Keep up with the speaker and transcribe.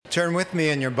Turn with me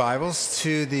in your Bibles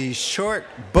to the short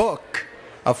book,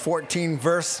 a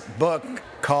 14-verse book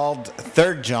called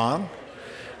 3 John.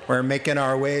 We're making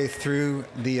our way through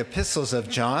the epistles of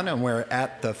John, and we're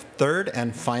at the third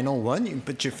and final one. You can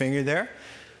put your finger there.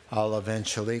 I'll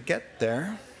eventually get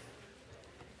there.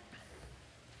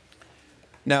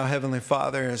 Now, Heavenly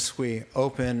Father, as we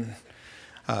open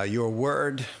your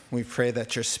word, we pray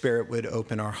that your Spirit would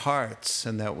open our hearts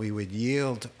and that we would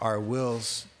yield our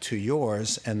wills to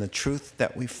yours and the truth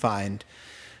that we find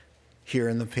here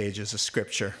in the pages of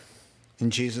Scripture.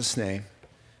 In Jesus' name,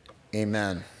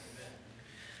 amen.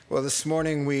 Well, this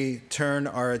morning we turn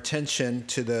our attention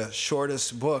to the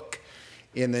shortest book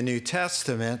in the New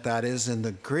Testament, that is in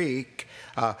the Greek,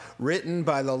 written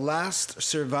by the last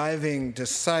surviving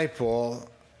disciple,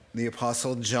 the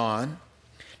Apostle John.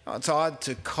 Now, it's odd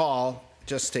to call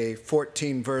just a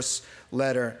 14-verse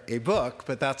letter a book,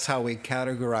 but that's how we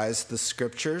categorize the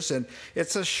Scriptures. And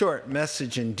it's a short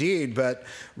message indeed, but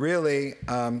really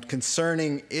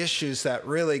concerning issues that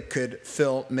really could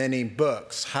fill many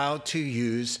books. How to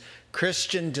use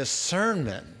Christian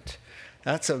discernment.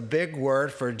 That's a big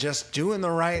word for just doing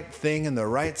the right thing in the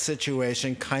right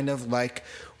situation, kind of like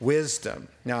wisdom.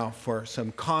 Now, for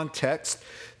some context,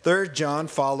 3 John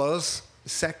follows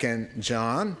 2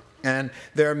 John, and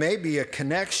there may be a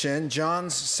connection.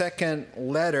 John's second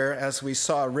letter, as we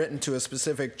saw, written to a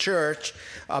specific church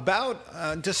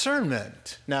about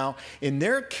discernment. Now, in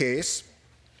their case,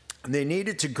 they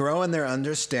needed to grow in their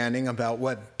understanding about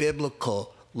what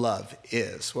biblical love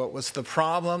is. What was the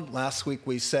problem? Last week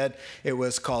we said it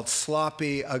was called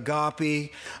sloppy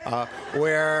agape,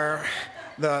 where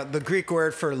the Greek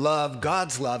word for love,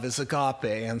 God's love, is agape.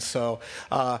 And so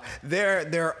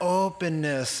their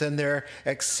openness and their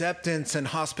acceptance and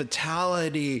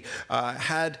hospitality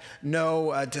had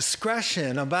no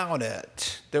discretion about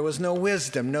it. There was no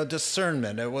wisdom, no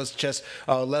discernment. It was just,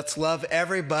 let's love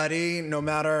everybody, no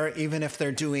matter even if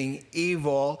they're doing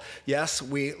evil. Yes,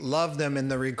 we love them in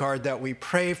the regard that we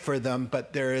pray for them,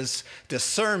 but there is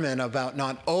discernment about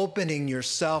not opening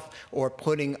yourself or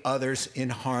putting others in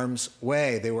harm's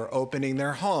way. They were opening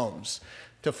their homes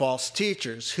to false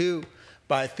teachers who,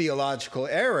 by theological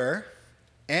error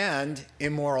and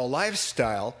immoral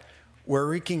lifestyle, were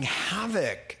wreaking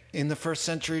havoc in the first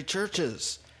century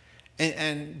churches.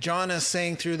 And John is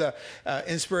saying through the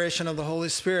inspiration of the Holy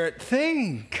Spirit,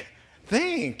 think,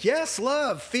 yes,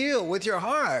 love, feel with your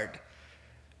heart,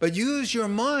 but use your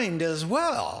mind as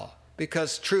well,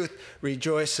 because truth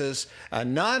rejoices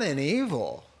not in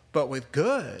evil, but with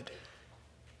good.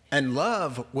 And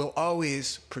love will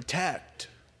always protect.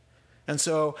 And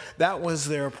so that was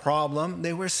their problem.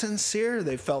 They were sincere.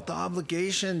 They felt the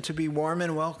obligation to be warm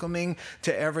and welcoming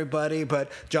to everybody. But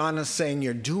John is saying,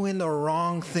 you're doing the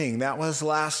wrong thing. That was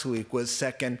last week with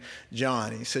 2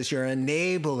 John. He says, you're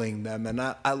enabling them. And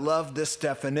I love this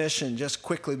definition. Just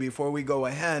quickly before we go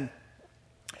ahead.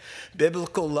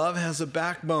 Biblical love has a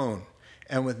backbone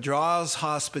and withdraws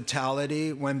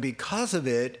hospitality when because of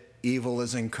it, evil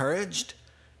is encouraged,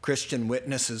 Christian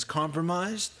witness is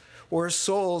compromised, or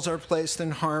souls are placed in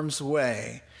harm's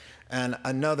way. And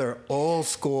another old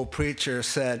school preacher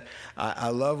said, I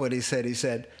love what he said. He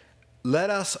said,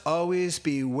 let us always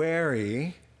be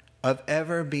wary of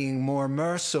ever being more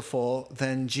merciful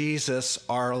than Jesus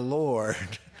our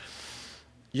Lord.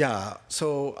 Yeah,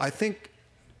 so I think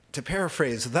to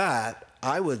paraphrase that,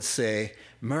 I would say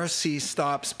mercy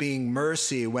stops being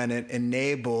mercy when it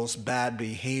enables bad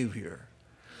behavior.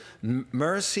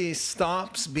 Mercy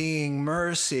stops being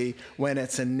mercy when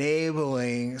it's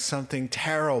enabling something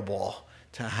terrible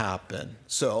to happen.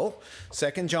 So,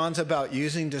 2 John's about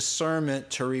using discernment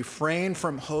to refrain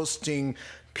from hosting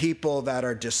people that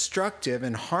are destructive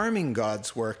and harming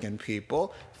God's work in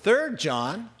people. 3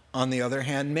 John, on the other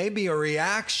hand, may be a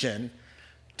reaction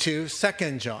to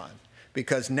 2 John.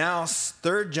 Because now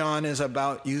 3 John is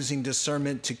about using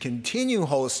discernment to continue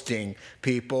hosting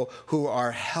people who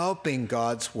are helping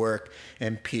God's work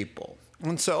in people.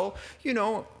 And so,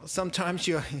 sometimes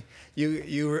you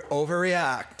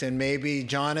overreact, and maybe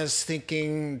John is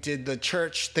thinking, did the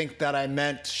church think that I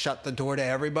meant shut the door to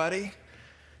everybody?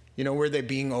 Were they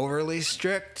being overly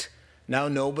strict? Now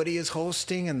nobody is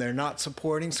hosting and they're not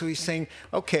supporting. So he's saying,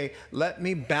 okay, let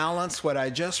me balance what I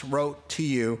just wrote to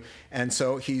you. And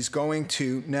so he's going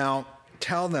to now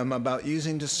tell them about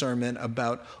using discernment,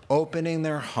 about opening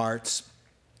their hearts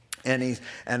and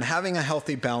having a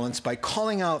healthy balance by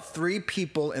calling out 3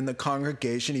 people in the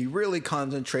congregation. He really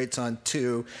concentrates on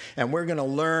 2. And we're going to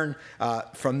learn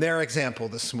from their example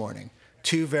this morning.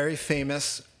 two very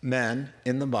famous men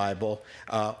in the Bible,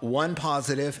 one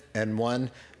positive and one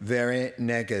very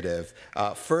negative.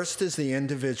 First is the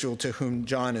individual to whom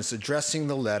John is addressing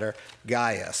the letter,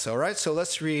 Gaius. All right, so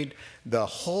let's read the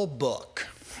whole book,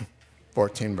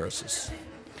 14 verses.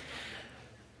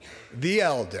 The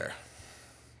elder,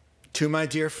 to my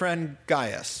dear friend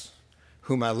Gaius,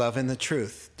 whom I love in the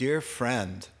truth. Dear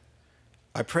friend,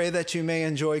 I pray that you may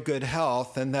enjoy good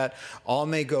health and that all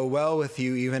may go well with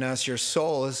you even as your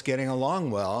soul is getting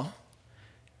along well.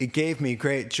 It gave me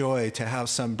great joy to have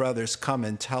some brothers come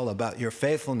and tell about your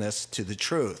faithfulness to the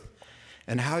truth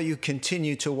and how you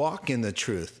continue to walk in the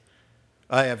truth.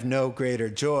 I have no greater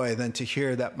joy than to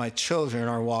hear that my children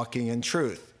are walking in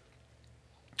truth.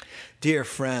 Dear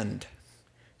friend,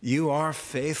 you are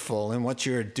faithful in what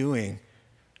you are doing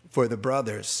for the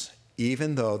brothers,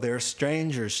 even though they're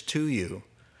strangers to you.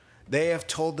 They have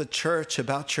told the church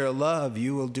about your love.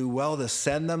 You will do well to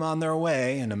send them on their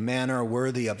way in a manner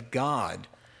worthy of God.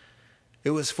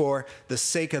 It was for the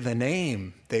sake of the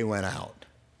name they went out,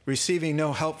 receiving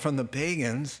no help from the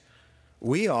pagans.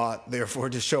 We ought, therefore,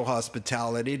 to show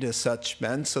hospitality to such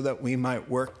men so that we might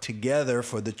work together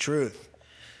for the truth.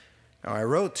 Now, I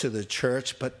wrote to the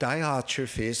church, but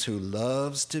Diotrephes, who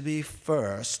loves to be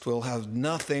first, will have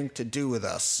nothing to do with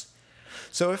us.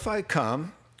 So if I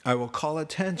come, I will call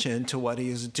attention to what he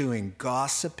is doing,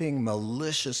 gossiping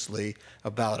maliciously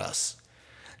about us.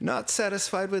 Not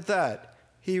satisfied with that,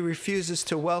 he refuses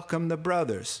to welcome the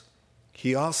brothers.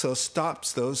 He also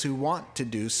stops those who want to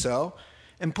do so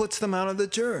and puts them out of the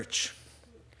church.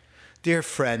 Dear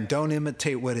friend, don't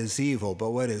imitate what is evil, but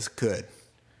what is good.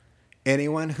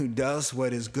 Anyone who does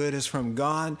what is good is from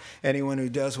God. Anyone who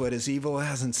does what is evil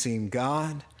hasn't seen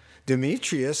God.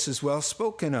 Demetrius is well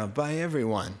spoken of by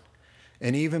everyone,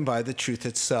 and even by the truth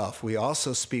itself. We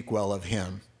also speak well of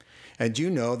him. And you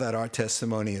know that our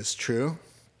testimony is true.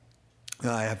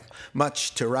 I have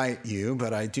much to write you,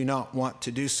 but I do not want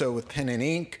to do so with pen and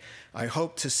ink. I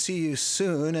hope to see you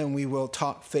soon, and we will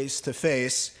talk face to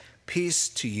face. Peace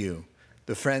to you.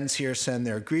 The friends here send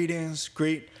their greetings.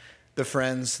 Greet the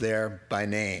friends there by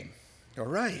name. All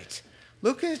right.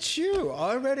 Look at you.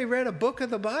 Already read a book of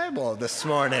the Bible this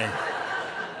morning.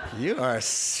 You are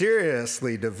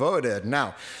seriously devoted.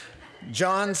 Now,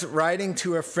 John's writing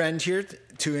to a friend here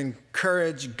to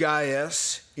encourage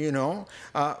Gaius,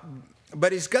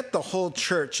 but he's got the whole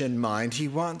church in mind. He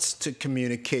wants to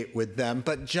communicate with them,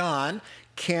 but John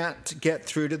can't get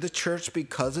through to the church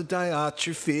because of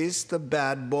Diotrephes, the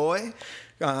bad boy.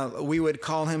 We would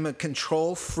call him a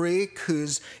control freak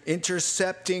who's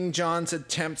intercepting John's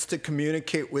attempts to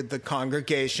communicate with the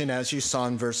congregation, as you saw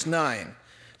in verse 9.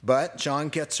 But John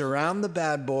gets around the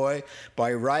bad boy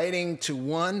by writing to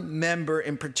one member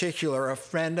in particular, a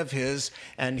friend of his,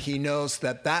 and he knows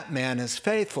that that man is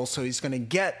faithful, so he's going to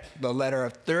get the letter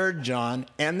of 3 John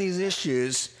and these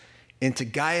issues into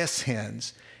Gaius'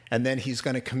 hands, and then he's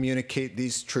going to communicate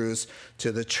these truths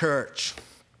to the church.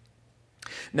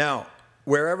 Now,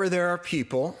 wherever there are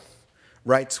people,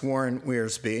 writes Warren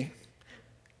Wiersbe,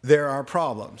 there are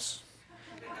problems.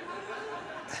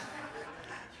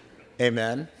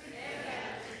 Amen? Amen.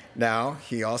 Now,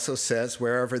 he also says,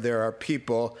 wherever there are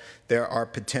people, there are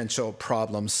potential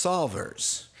problem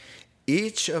solvers.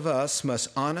 Each of us must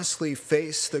honestly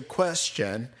face the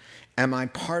question, am I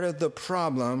part of the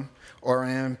problem or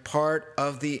am I part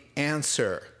of the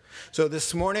answer? So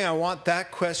this morning, I want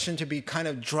that question to be kind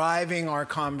of driving our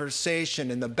conversation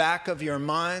in the back of your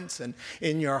minds and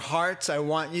in your hearts. I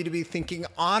want you to be thinking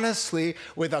honestly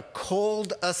with a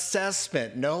cold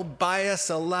assessment, no bias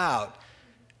allowed.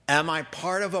 Am I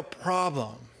part of a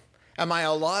problem? Am I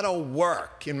a lot of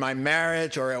work in my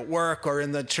marriage or at work or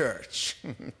in the church?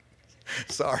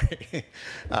 Sorry.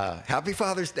 Happy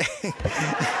Father's Day.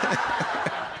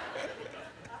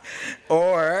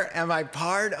 Or am I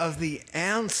part of the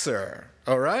answer?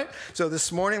 All right? So this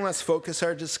morning, let's focus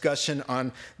our discussion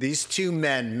on these two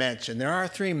men mentioned. There are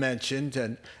 3 mentioned,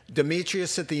 and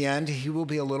Demetrius at the end, he will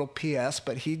be a little PS,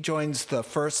 but he joins the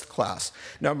first class.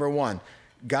 Number 1,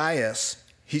 Gaius,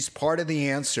 he's part of the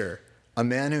answer, a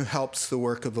man who helps the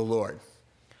work of the Lord.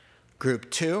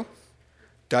 Group 2,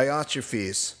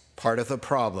 Diotrephes, part of the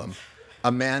problem,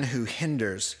 a man who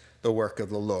hinders the work of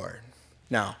the Lord.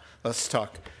 Now, let's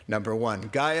talk number 1.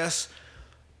 Gaius,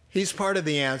 he's part of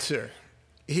the answer.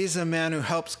 He's a man who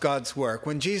helps God's work.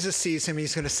 When Jesus sees him,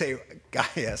 he's going to say,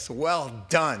 Gaius, well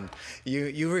done.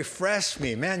 You refreshed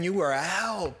me. Man, you were a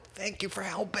help. Thank you for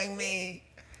helping me.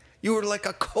 You were like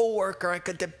a coworker I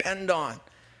could depend on.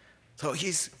 So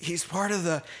he's part of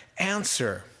the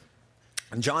answer.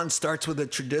 John starts with a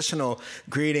traditional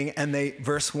greeting, and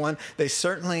verse 1, they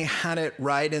certainly had it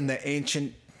right in the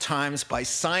ancient times by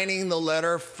signing the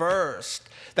letter first.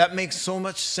 That makes so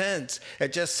much sense.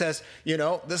 It just says,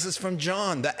 this is from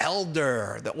John, the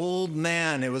elder, the old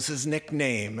man. It was his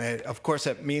nickname. Of course,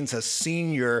 it means a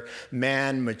senior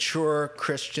man, mature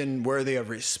Christian, worthy of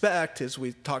respect, as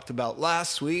we talked about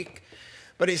last week.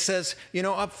 But he says,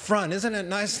 up front, isn't it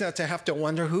nice not to have to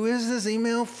wonder, who is this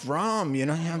email from? You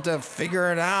have to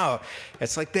figure it out.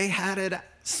 It's like they had it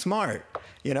smart,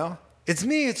 It's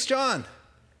me, it's John,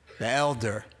 the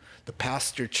elder, the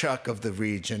Pastor Chuck of the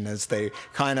region, as they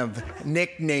kind of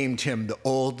nicknamed him, the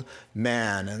old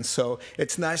man. And so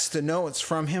it's nice to know it's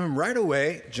from him. Right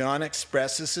away, John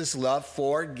expresses his love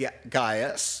for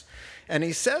Gaius. And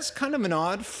he says kind of an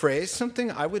odd phrase, something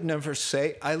I would never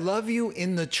say, I love you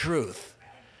in the truth.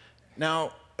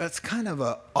 Now, that's kind of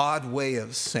an odd way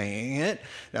of saying it.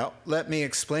 Now, let me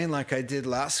explain like I did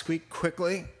last week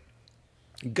quickly.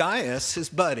 Gaius, his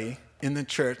buddy in the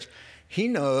church, he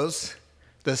knows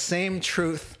the same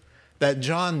truth that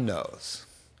John knows.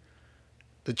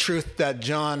 The truth that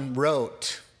John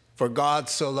wrote, for God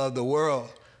so loved the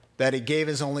world, that he gave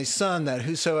his only son, that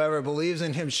whosoever believes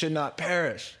in him should not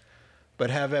perish, but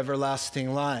have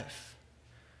everlasting life.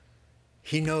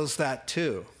 He knows that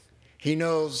too. He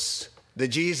knows the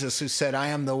Jesus who said, I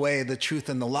am the way, the truth,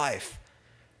 and the life.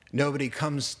 Nobody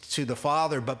comes to the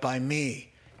Father but by me.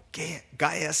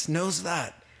 Gaius knows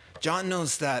that. John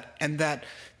knows that. And that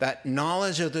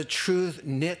knowledge of the truth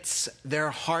knits their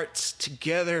hearts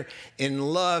together in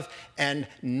love, and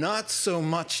not so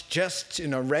much just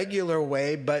in a regular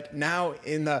way, but now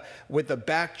with the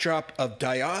backdrop of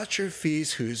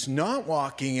Diotrephes, who's not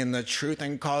walking in the truth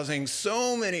and causing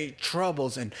so many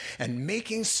troubles and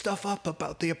making stuff up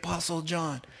about the Apostle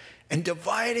John and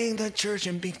dividing the church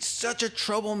and being such a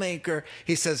troublemaker.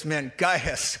 He says, man,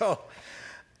 Gaius,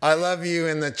 I love you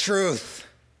in the truth.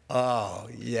 Oh,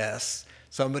 yes.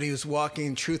 Somebody who's walking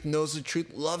in truth, knows the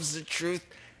truth, loves the truth,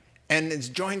 and is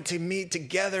joined to me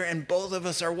together, and both of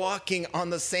us are walking on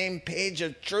the same page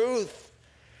of truth.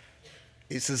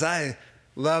 He says, I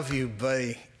love you,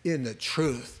 buddy, in the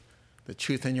truth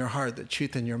in your heart, the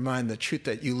truth in your mind, the truth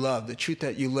that you love, the truth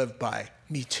that you live by.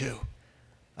 Me too.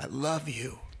 I love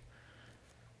you.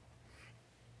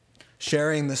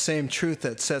 Sharing the same truth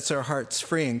that sets our hearts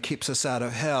free and keeps us out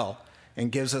of hell and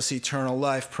gives us eternal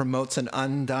life promotes an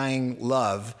undying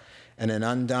love and an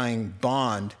undying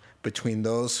bond between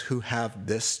those who have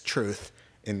this truth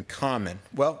in common.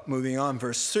 Well, moving on,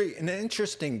 verse 3, an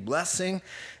interesting blessing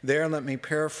there. Let me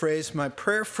paraphrase. My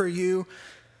prayer for you,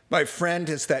 my friend,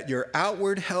 is that your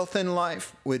outward health in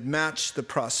life would match the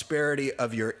prosperity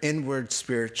of your inward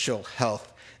spiritual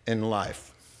health in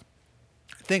life.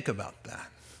 Think about that.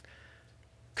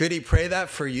 Could he pray that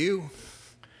for you?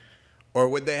 Or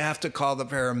would they have to call the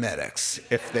paramedics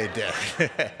if they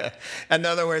did? In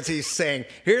other words, he's saying,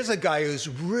 here's a guy who's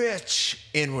rich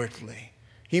inwardly.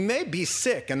 He may be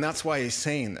sick, and that's why he's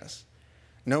saying this.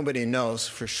 Nobody knows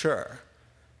for sure.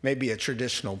 Maybe a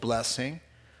traditional blessing.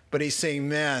 But he's saying,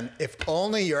 man, if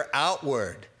only your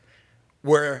outward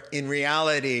were in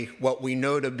reality what we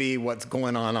know to be what's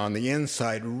going on the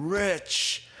inside,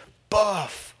 rich,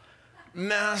 buff,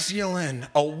 masculine,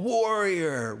 a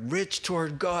warrior, rich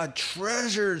toward God,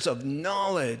 treasures of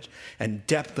knowledge and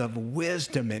depth of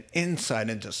wisdom and insight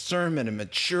and discernment and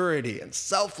maturity and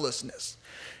selflessness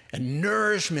and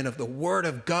nourishment of the Word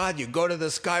of God. You go to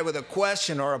this guy with a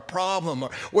question or a problem, or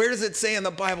where does it say in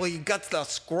the Bible he got the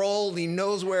scroll, he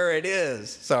knows where it is.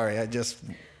 Sorry, I just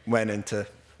went into,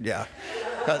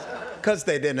 because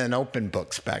they didn't open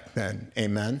books back then.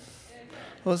 Amen?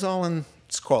 It was all in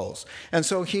scrolls. And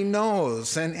so he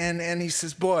knows, and he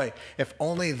says, boy, if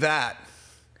only that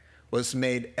was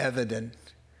made evident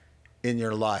in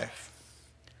your life.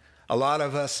 A lot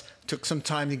of us took some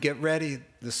time to get ready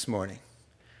this morning.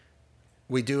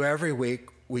 We do every week.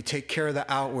 We take care of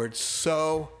the outward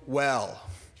so well.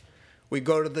 We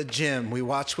go to the gym. We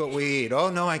watch what we eat. Oh,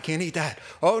 no, I can't eat that.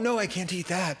 Oh, no, I can't eat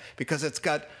that because it's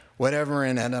got whatever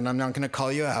in it, and I'm not going to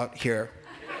call you out here.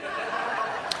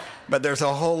 But there's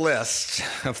a whole list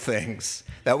of things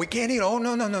that we can't eat. Oh,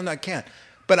 no, I can't.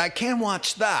 But I can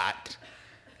watch that.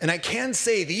 And I can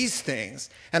say these things.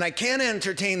 And I can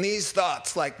entertain these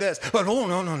thoughts like this. But oh,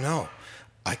 no.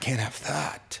 I can't have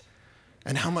that.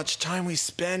 And how much time we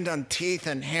spend on teeth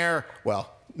and hair.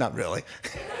 Well, not really.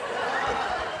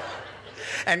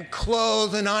 And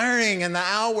clothes and ironing and the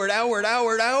outward.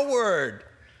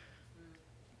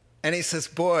 And he says,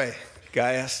 boy,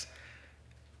 Gaius,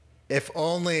 if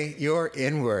only your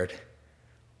inward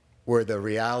were the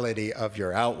reality of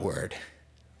your outward.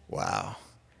 Wow.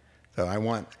 So I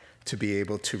want to be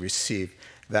able to receive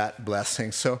that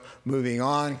blessing. So moving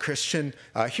on, Christian,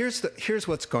 here's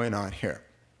what's going on here.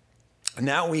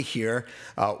 Now we hear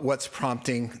what's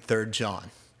prompting 3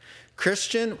 John.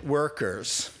 Christian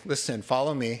workers, listen,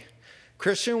 follow me.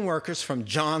 Christian workers from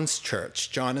John's church.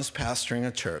 John is pastoring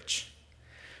a church.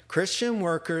 Christian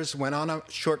workers went on a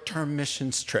short-term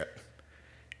missions trip,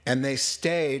 and they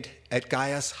stayed at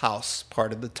Gaius' house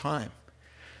part of the time.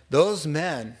 Those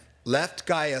men left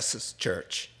Gaius'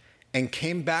 church and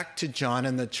came back to John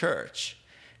and the church,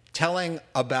 telling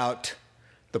about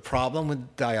the problem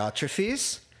with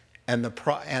Diotrephes and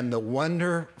the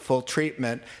wonderful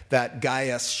treatment that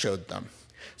Gaius showed them.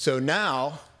 So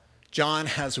now John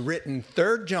has written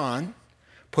 3 John,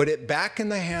 put it back in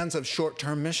the hands of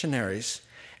short-term missionaries,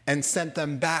 and sent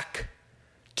them back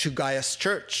to Gaius'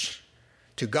 church,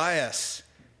 to Gaius.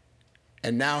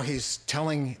 And now he's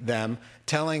telling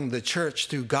the church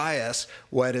through Gaius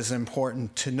what is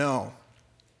important to know.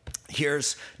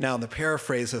 Here's now the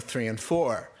paraphrase of 3 and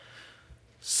 4.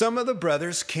 Some of the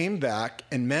brothers came back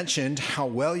and mentioned how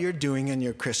well you're doing in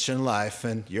your Christian life,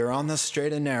 and you're on the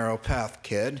straight and narrow path,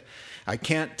 kid. I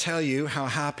can't tell you how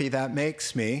happy that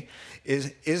makes me.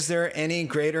 Is there any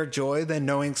greater joy than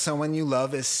knowing someone you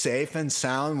love is safe and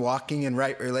sound, walking in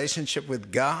right relationship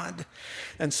with God?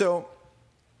 And so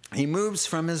he moves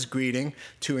from his greeting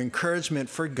to encouragement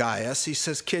for Gaius. He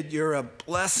says, kid, you're a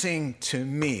blessing to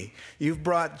me. You've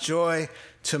brought joy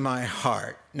to my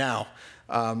heart. Now,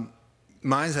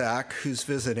 Mizak, who's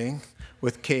visiting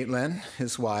with Caitlin,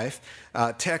 his wife,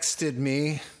 texted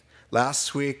me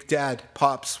last week, Dad,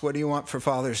 Pops, what do you want for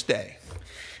Father's Day?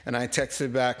 And I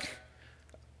texted back,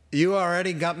 you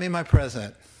already got me my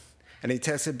present. And he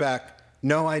texted back,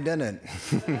 no, I didn't.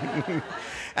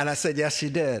 And I said, yes, you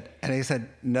did. And he said,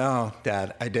 no,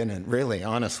 Dad, I didn't. Really,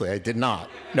 honestly, I did not.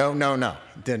 No,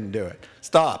 didn't do it.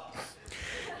 Stop.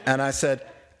 And I said,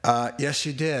 yes,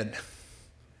 you did.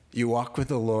 You walk with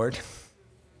the Lord.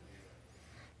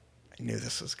 I knew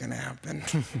this was going to happen.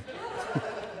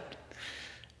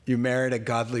 You married a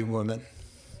godly woman.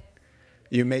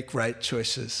 You make right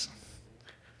choices.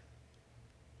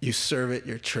 You serve at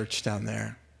your church down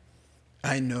there.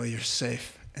 I know you're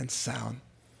safe and sound.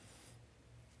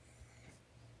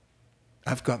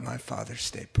 I've got my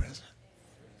Father's Day present.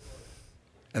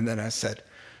 And then I said,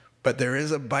 but there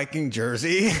is a biking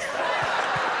jersey.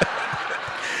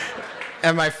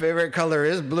 And my favorite color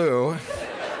is blue.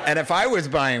 And if I was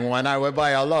buying one, I would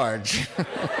buy a large.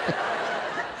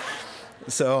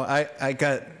 So I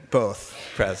got both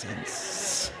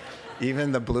presents.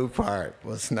 Even the blue part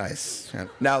was nice.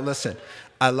 Now listen,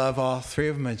 I love all 3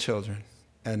 of my children,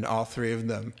 and all 3 of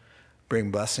them bring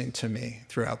blessing to me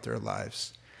throughout their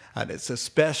lives. And it's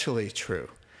especially true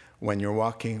when you're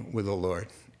walking with the Lord.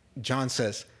 John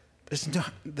says,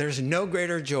 there's no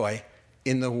greater joy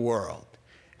in the world.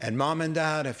 And mom and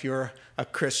dad, if you're a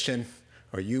Christian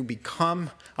or you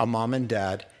become a mom and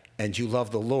dad and you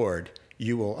love the Lord,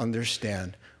 you will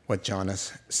understand what John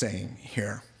is saying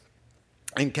here.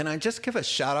 And can I just give a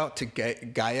shout out to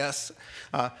Gaius?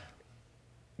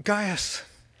 Gaius,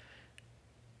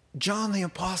 John the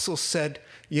Apostle said,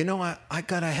 you know, I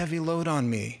got a heavy load on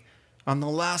me. I'm the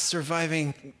last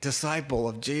surviving disciple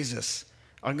of Jesus.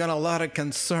 I got a lot of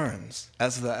concerns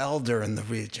as the elder in the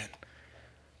region.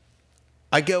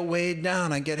 I get weighed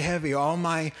down. I get heavy. All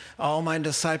my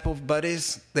disciple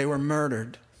buddies, they were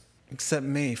murdered, except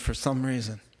me for some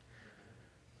reason.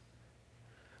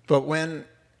 But when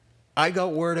I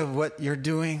got word of what you're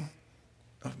doing,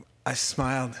 I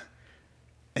smiled,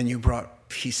 and you brought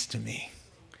peace to me.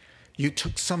 You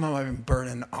took some of my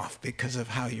burden off because of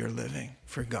how you're living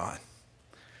for God.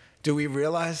 Do we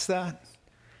realize that?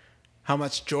 How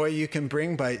much joy you can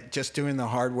bring by just doing the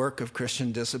hard work of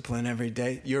Christian discipline every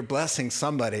day? You're blessing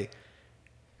somebody,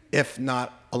 if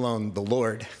not alone the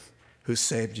Lord who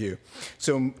saved you.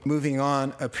 So moving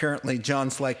on, apparently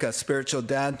John's like a spiritual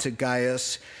dad to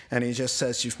Gaius, and he just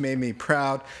says, you've made me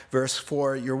proud. Verse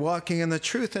 4, you're walking in the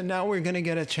truth, and now we're going to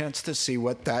get a chance to see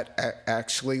what that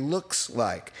actually looks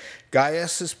like.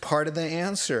 Gaius is part of the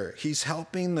answer. He's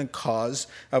helping the cause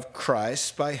of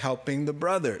Christ by helping the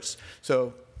brothers.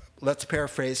 So let's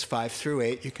paraphrase 5 through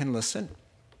 8. You can listen.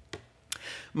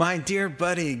 My dear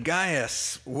buddy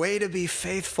Gaius, way to be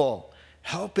faithful,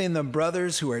 helping the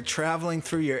brothers who are traveling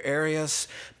through your areas,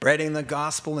 spreading the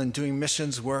gospel and doing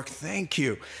missions work. Thank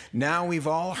you. Now we've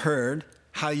all heard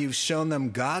how you've shown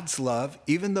them God's love,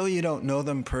 even though you don't know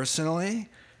them personally.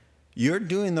 You're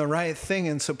doing the right thing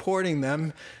in supporting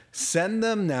them. Send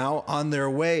them now on their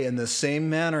way in the same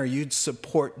manner you'd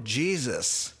support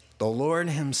Jesus, the Lord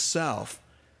himself,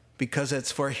 because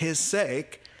it's for his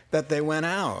sake that they went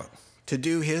out to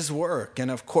do his work, and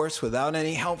of course, without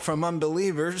any help from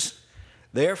unbelievers.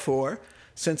 Therefore,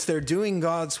 since they're doing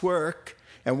God's work,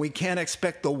 and we can't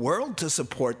expect the world to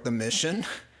support the mission,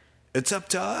 it's up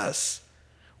to us.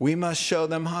 We must show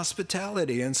them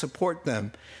hospitality and support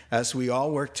them as we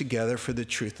all work together for the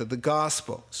truth of the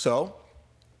gospel. So,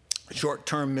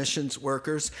 short-term missions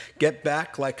workers get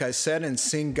back, like I said, and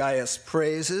sing Gaius'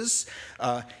 praises.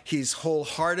 He's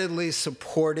wholeheartedly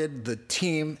supported the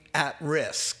team at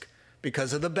risk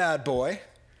because of the bad boy.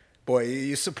 Boy,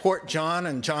 you support John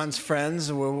and John's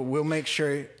friends, we'll make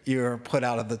sure you're put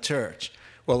out of the church.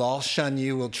 We'll all shun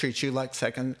you. We'll treat you like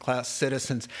second-class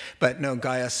citizens. But no,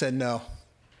 Gaius said, no,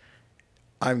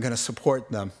 I'm going to support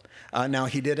them. Now,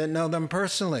 he didn't know them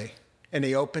personally, and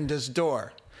he opened his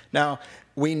door. Now,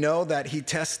 we know that he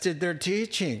tested their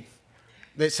teaching.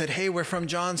 They said, hey, we're from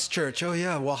John's church. Oh,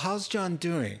 yeah, well, how's John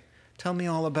doing? Tell me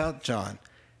all about John.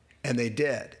 And they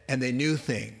did, and they knew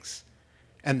things.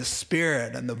 And the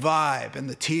spirit and the vibe and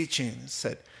the teaching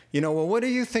said, well, what do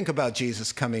you think about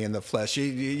Jesus coming in the flesh?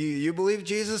 You believe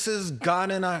Jesus is God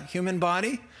in a human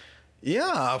body?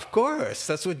 Yeah, of course.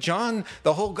 That's what John,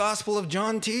 the whole Gospel of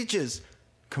John teaches.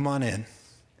 Come on in.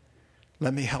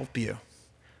 Let me help you.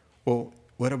 Well,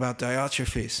 what about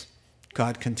Diotrephes?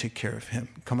 God can take care of him.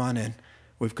 Come on in.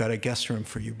 We've got a guest room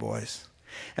for you boys.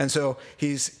 And so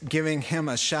he's giving him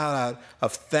a shout out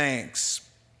of thanks.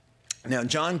 Now,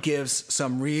 John gives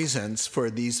some reasons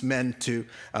for these men to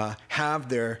have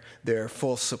their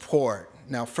full support.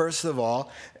 Now, first of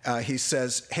all, he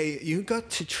says, hey, you got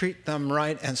to treat them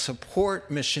right and support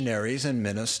missionaries and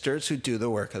ministers who do the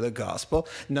work of the gospel.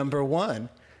 Number one,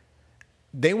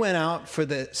 they went out for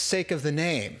the sake of the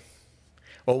name.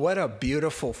 Well, what a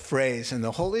beautiful phrase. And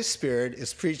the Holy Spirit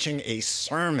is preaching a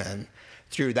sermon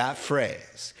through that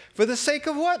phrase. For the sake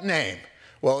of what name?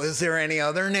 Well, is there any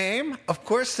other name? Of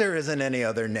course there isn't any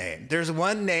other name. There's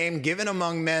one name given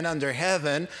among men under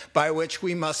heaven by which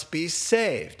we must be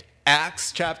saved.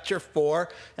 Acts chapter 4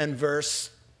 and verse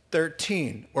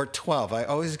 13 or 12. I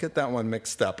always get that one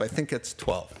mixed up. I think it's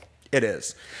 12. It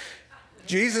is.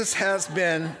 Jesus has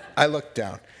been, I looked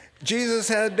down. Jesus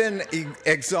has been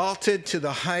exalted to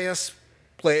the highest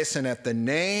place, and at the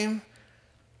name,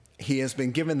 he has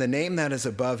been given the name that is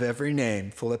above every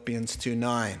name. Philippians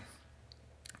 2:9.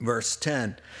 Verse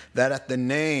 10, that at the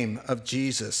name of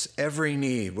Jesus, every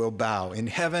knee will bow in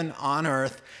heaven, on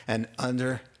earth, and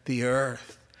under the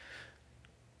earth.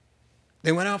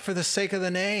 They went out for the sake of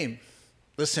the name.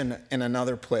 Listen, in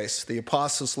another place, the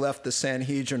apostles left the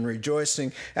Sanhedrin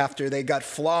rejoicing after they got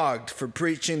flogged for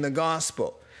preaching the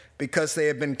gospel because they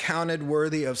had been counted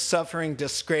worthy of suffering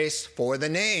disgrace for the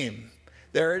name.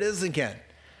 There it is again.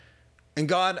 And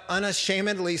God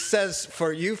unashamedly says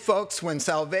for you folks, when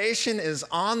salvation is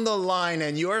on the line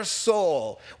and your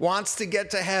soul wants to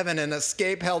get to heaven and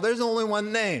escape hell, there's only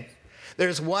one name.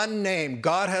 There's one name.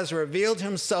 God has revealed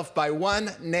himself by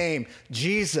one name,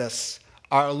 Jesus.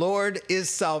 Our Lord is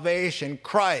salvation.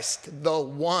 Christ, the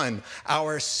one,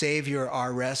 our Savior,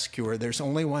 our rescuer. There's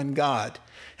only one God,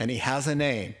 and he has a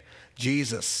name,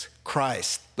 Jesus,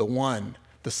 Christ, the one,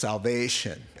 the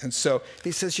salvation. And so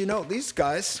he says, these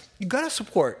guys, you got to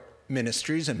support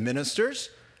ministries and ministers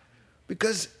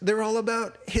because they're all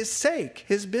about his sake,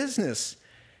 his business.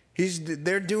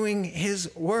 They're doing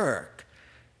his work.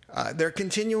 They're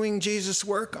continuing Jesus'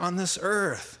 work on this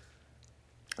earth.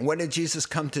 What did Jesus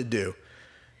come to do?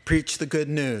 Preach the good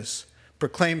news,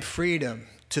 proclaim freedom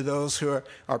to those who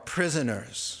are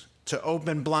prisoners, to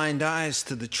open blind eyes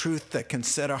to the truth that can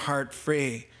set a heart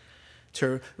free,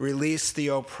 to release the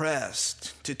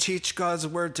oppressed, to teach God's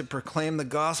word, to proclaim the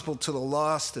gospel to the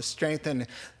lost, to strengthen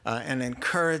and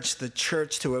encourage the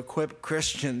church, to equip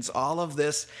Christians. All of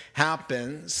this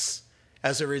happens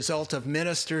as a result of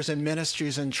ministers and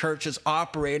ministries and churches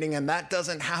operating, and that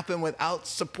doesn't happen without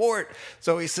support.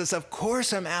 So he says, of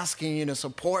course I'm asking you to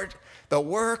support the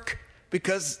work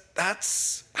because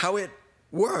that's how it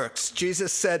works.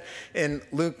 Jesus said in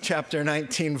Luke chapter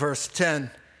 19, verse 10,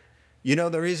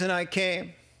 the reason I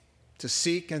came? To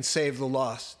seek and save the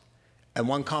lost. And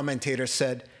one commentator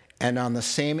said, and on the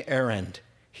same errand,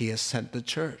 he has sent the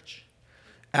church.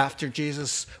 After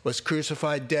Jesus was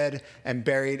crucified, dead, and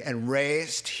buried, and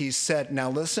raised, he said, now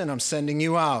listen, I'm sending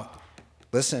you out.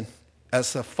 Listen,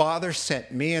 as the Father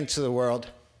sent me into the world,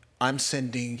 I'm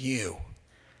sending you.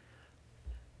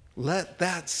 Let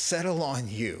that settle on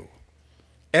you.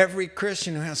 Every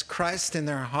Christian who has Christ in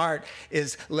their heart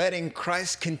is letting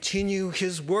Christ continue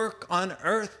his work on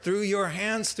earth through your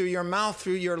hands, through your mouth,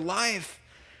 through your life.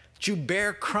 That you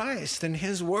bear Christ and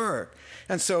his work.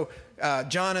 And so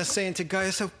John is saying to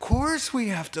Gaius, of course we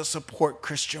have to support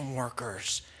Christian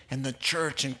workers and the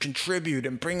church and contribute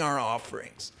and bring our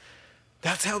offerings.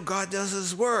 That's how God does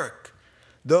his work.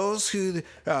 Those who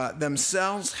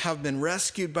themselves have been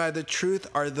rescued by the truth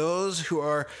are those who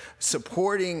are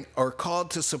supporting or called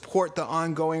to support the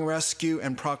ongoing rescue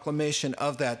and proclamation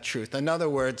of that truth. In other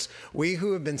words, we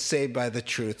who have been saved by the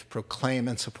truth proclaim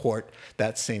and support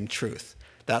that same truth.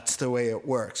 That's the way it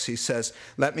works. He says,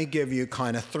 let me give you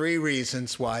kind of 3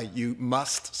 reasons why you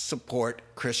must support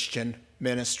Christian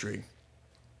ministry.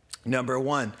 Number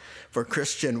 1, for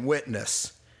Christian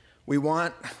witness. We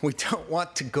don't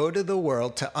want to go to the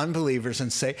world, to unbelievers,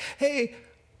 and say, hey,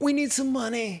 we need some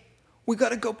money. We got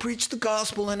to go preach the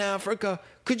gospel in Africa.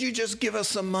 Could you just give us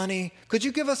some money? Could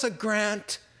you give us a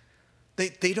grant?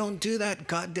 They don't do that.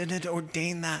 God didn't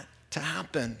ordain that to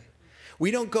happen. We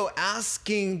don't go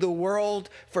asking the world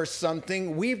for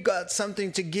something. We've got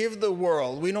something to give the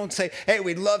world. We don't say, hey,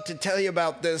 we'd love to tell you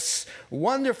about this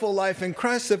wonderful life in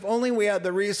Christ if only we had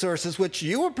the resources, which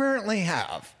you apparently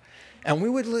have. And we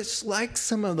would like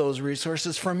some of those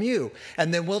resources from you.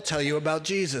 And then we'll tell you about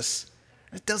Jesus.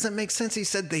 It doesn't make sense. He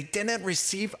said they didn't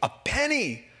receive a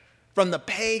penny from the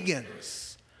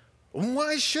pagans.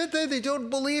 Why should they? They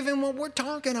don't believe in what we're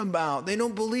talking about. They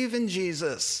don't believe in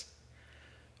Jesus.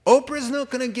 Oprah's not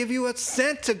going to give you a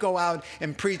cent to go out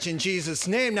and preach in Jesus'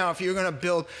 name. Now, if you're going to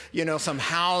build, some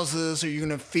houses, or you're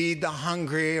going to feed the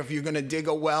hungry, or if you're going to dig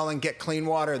a well and get clean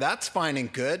water, that's fine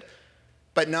and good.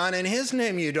 But not in his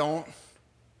name, you don't.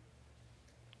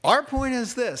 Our point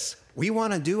is this. We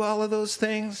want to do all of those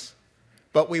things,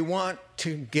 but we want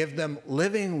to give them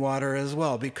living water as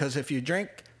well. Because if you drink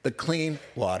the clean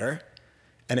water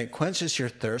and it quenches your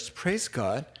thirst, praise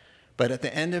God. But at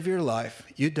the end of your life,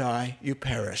 you die, you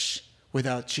perish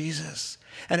without Jesus.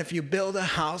 And if you build a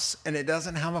house and it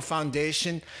doesn't have a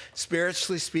foundation,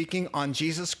 spiritually speaking, on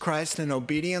Jesus Christ and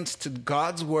obedience to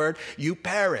God's word, you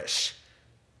perish.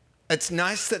 It's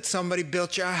nice that somebody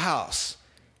built your house.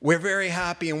 We're very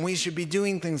happy and we should be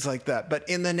doing things like that. But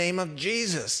in the name of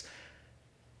Jesus,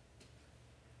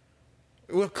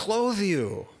 we'll clothe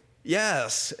you.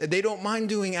 Yes, they don't mind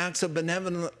doing acts of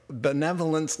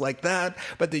benevolence like that,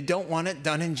 but they don't want it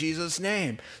done in Jesus'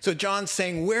 name. So John's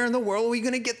saying, where in the world are we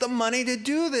going to get the money to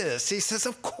do this? He says,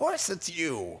 of course it's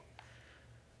you.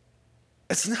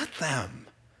 It's not them.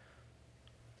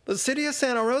 The city of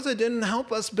Santa Rosa didn't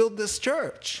help us build this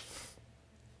church.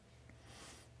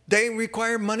 They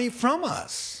require money from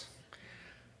us.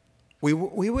 We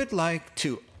would like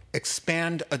to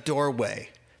expand a doorway.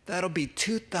 That'll be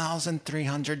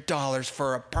 $2,300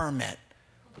 for a permit.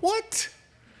 What?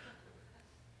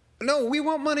 No, we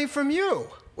want money from you.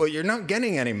 Well, you're not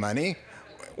getting any money.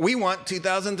 We want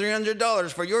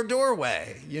 $2,300 for your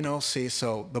doorway.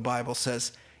 So the Bible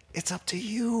says, it's up to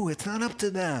you. It's not up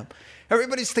to them.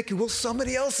 Everybody's thinking, well,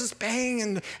 somebody else is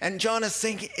paying. And John is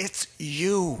saying, it's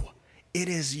you. It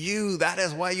is you. That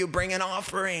is why you bring an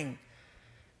offering.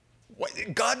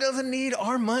 God doesn't need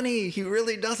our money. He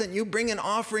really doesn't. You bring an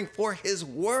offering for his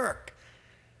work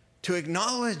to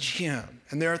acknowledge him.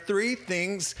 And there are 3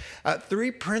 things,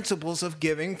 3 principles of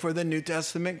giving for the New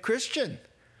Testament Christian.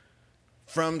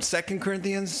 From 2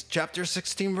 Corinthians chapter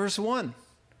 16, verse 1,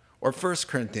 or 1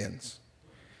 Corinthians.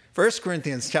 1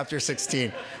 Corinthians chapter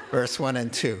 16, verse 1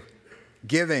 and 2.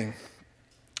 Giving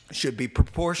should be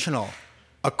proportional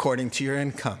according to your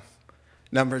income.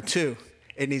 Number 2,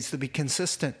 it needs to be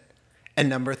consistent. And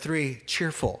number 3,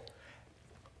 cheerful.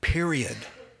 Period.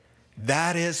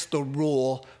 That is the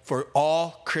rule for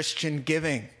all Christian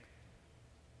giving.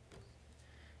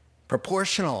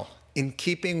 Proportional, in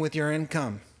keeping with your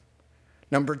income.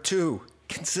 Number 2,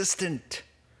 consistent,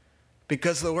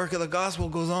 because the work of the gospel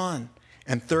goes on.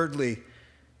 And thirdly,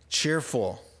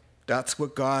 cheerful. That's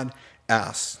what God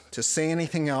asks. To say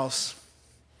anything else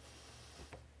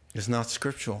is not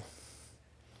scriptural.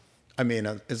 I mean,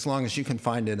 as long as you can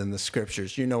find it in the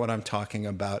scriptures, you know what I'm talking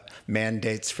about.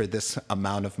 Mandates for this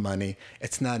amount of money.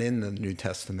 It's not in the New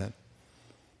Testament.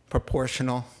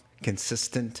 Proportional,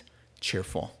 consistent,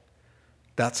 cheerful.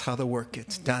 That's how the work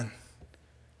gets done.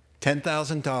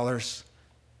 $10,000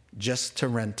 just to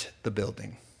rent the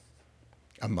building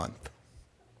a month.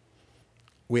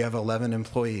 We have 11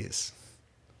 employees.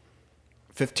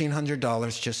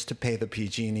 $1,500 just to pay the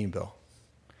PG&E bill.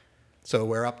 So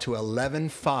we're up to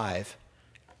 11.5,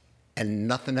 and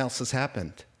nothing else has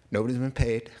happened. Nobody's been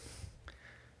paid.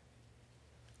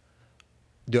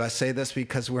 Do I say this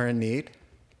because we're in need?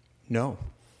 No.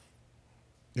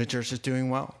 The church is doing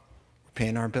well. We're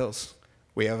paying our bills.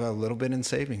 We have a little bit in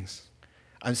savings.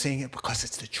 I'm saying it because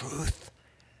it's the truth.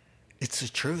 It's the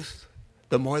truth.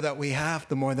 The more that we have,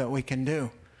 the more that we can do.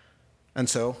 And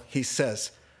so he says,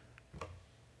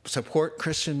 support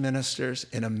Christian ministers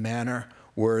in a manner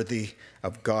worthy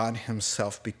of God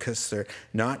himself, because they're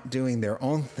not doing their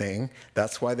own thing.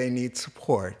 That's why they need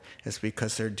support. It's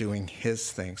because they're doing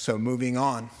his thing. So moving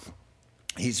on,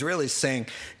 he's really saying,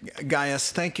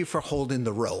 Gaius, thank you for holding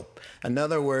the rope. In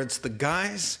other words, the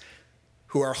guys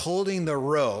who are holding the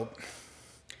rope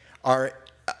are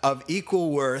of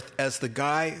equal worth as the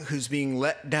guy who's being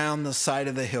let down the side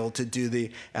of the hill to do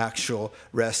the actual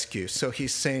rescue. So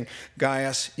he's saying,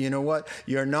 Gaius, you know what?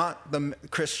 You're not the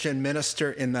Christian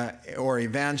minister or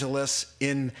evangelist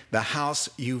in the house.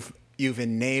 You've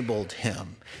enabled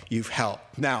him. You've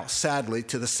helped. Now, sadly,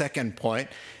 to the second point,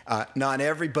 not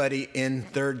everybody in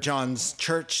 3 John's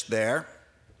church there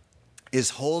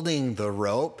is holding the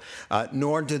rope,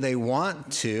 nor do they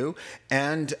want to.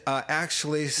 And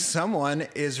actually, someone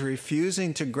is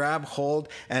refusing to grab hold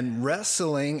and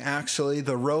wrestling, actually,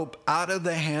 the rope out of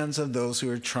the hands of those who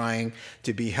are trying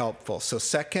to be helpful. So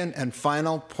second and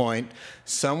final point,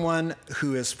 someone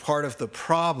who is part of the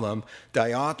problem,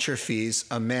 Diotrephes,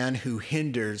 a man who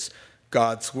hinders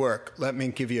God's work. Let me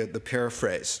give you the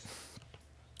paraphrase.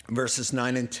 Verses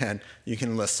 9 and 10, you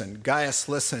can listen. Gaius,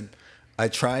 listen. I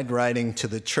tried writing to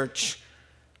the church,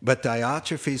 but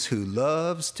Diotrephes, who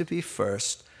loves to be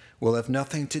first, will have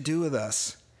nothing to do with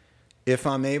us. If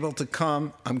I'm able to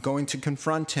come, I'm going to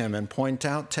confront him and point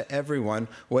out to everyone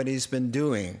what he's been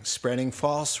doing, spreading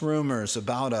false rumors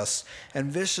about us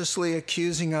and viciously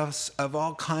accusing us of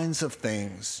all kinds of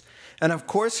things. And of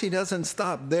course, he doesn't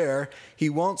stop there. He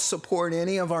won't support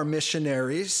any of our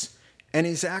missionaries, and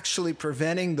he's actually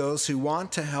preventing those who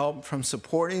want to help from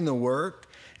supporting the work.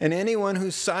 And anyone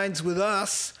who sides with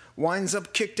us winds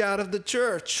up kicked out of the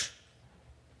church.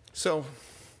 So,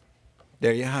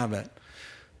 there you have it.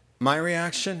 My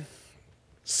reaction?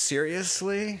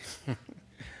 Seriously?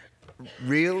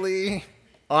 Really?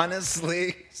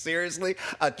 Honestly? Seriously?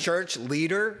 A church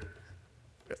leader?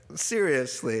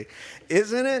 Seriously.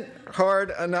 Isn't it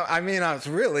hard enough? I mean, I was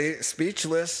really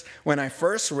speechless when I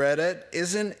first read it.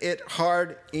 Isn't it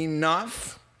hard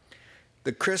enough?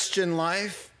 The Christian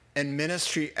life and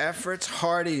ministry efforts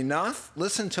hard enough?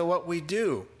 Listen to what we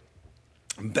do.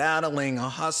 Battling a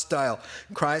hostile,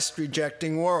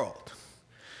 Christ-rejecting world.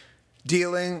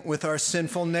 Dealing with our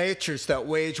sinful natures that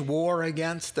wage war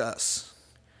against us.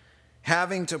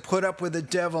 Having to put up with the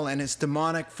devil and his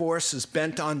demonic forces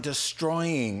bent on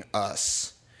destroying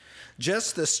us.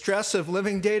 Just the stress of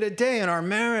living day to day in our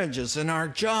marriages and our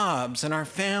jobs and our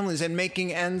families and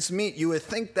making ends meet. You would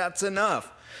think that's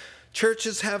enough.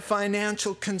 Churches have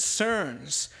financial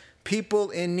concerns, people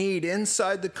in need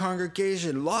inside the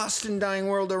congregation, lost and dying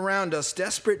world around us,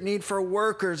 desperate need for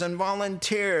workers and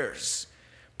volunteers,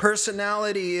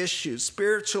 personality issues,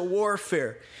 spiritual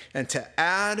warfare, and to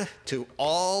add to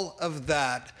all of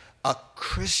that, a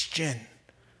Christian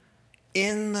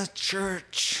in the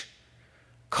church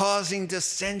causing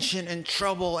dissension and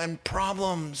trouble and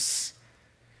problems.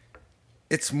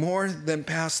 It's more than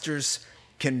pastors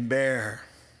can bear.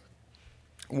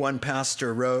 One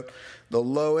pastor wrote, the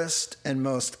lowest and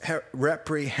most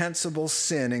reprehensible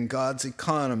sin in God's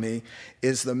economy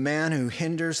is the man who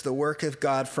hinders the work of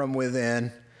God from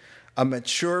within, a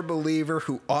mature believer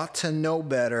who ought to know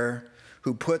better,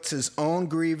 who puts his own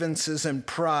grievances and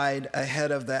pride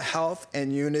ahead of the health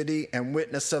and unity and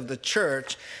witness of the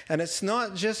church. And it's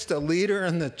not just a leader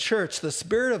in the church. The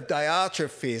spirit of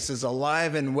Diotrephes is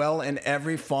alive and well in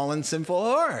every fallen, sinful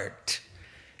heart.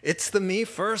 It's the me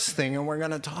first thing, and we're going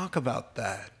to talk about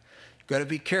that. You've got to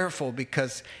be careful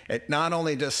because it not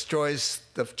only destroys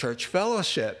the church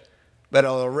fellowship, but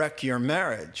it'll wreck your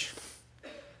marriage.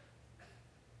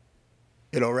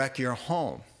 It'll wreck your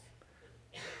home.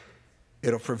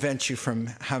 It'll prevent you from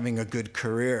having a good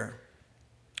career.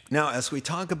 Now, as we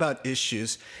talk about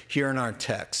issues here in our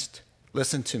text,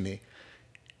 listen to me,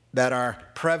 that are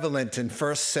prevalent in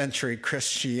first century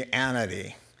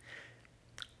Christianity,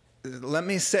 let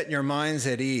me set your minds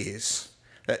at ease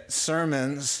that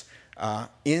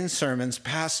in sermons,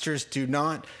 pastors do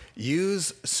not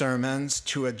use sermons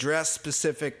to address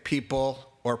specific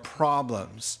people or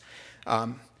problems.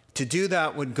 To do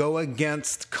that would go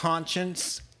against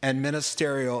conscience and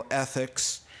ministerial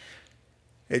ethics.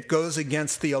 It goes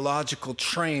against theological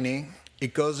training.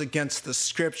 It goes against the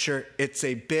scripture. It's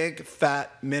a big,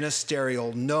 fat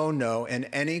ministerial no-no, and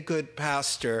any good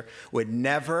pastor would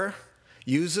never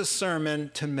use a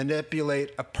sermon to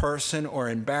manipulate a person or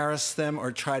embarrass them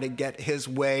or try to get his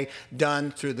way done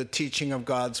through the teaching of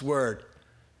God's word.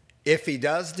 If he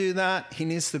does do that, he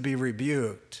needs to be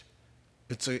rebuked.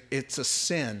 It's a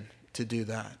sin to do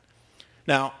that.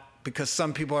 Now, because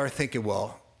some people are thinking,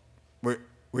 well,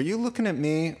 were you looking at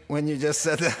me when you just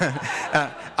said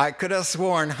that? I could have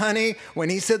sworn, honey, when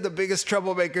he said the biggest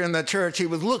troublemaker in the church, he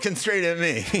was looking straight at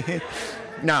me.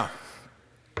 Now,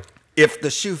 if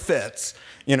the shoe fits,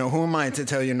 who am I to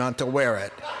tell you not to wear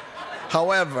it?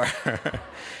 However,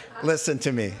 listen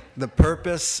to me. The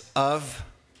purpose of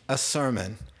a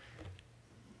sermon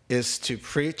is to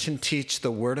preach and teach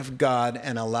the Word of God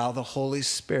and allow the Holy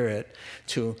Spirit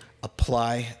to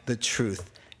apply the truth.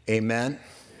 Amen?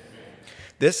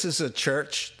 This is a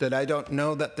church that I don't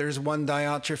know that there's one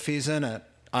Diotrephes in it.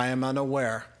 I am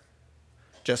unaware.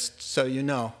 Just so you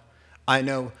know. I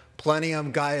know plenty of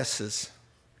Gaiuses.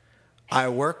 I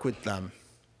work with them.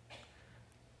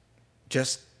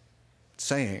 Just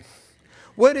saying.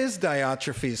 What is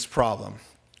Diotrephes' problem?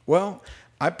 Well,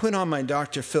 I put on my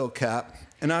Dr. Phil cap,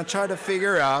 and I try to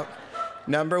figure out,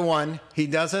 number one, he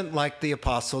doesn't like the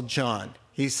Apostle John.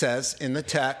 He says in the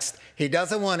text, he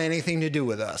doesn't want anything to do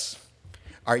with us.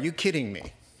 Are you kidding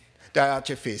me?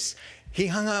 Diotrephes, he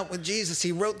hung out with Jesus.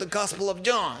 He wrote the Gospel of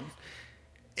John.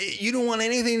 You don't want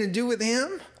anything to do with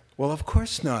him? Well, of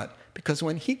course not, because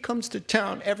when he comes to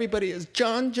town, everybody is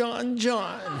John, John,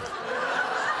 John.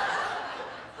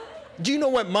 Do you know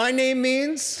what my name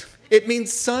means? It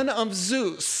means son of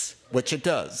Zeus, which it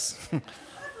does.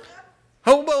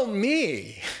 How about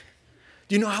me?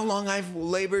 Do you know how long I've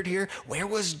labored here? Where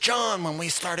was John when we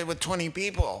started with 20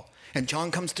 people? And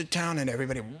John comes to town and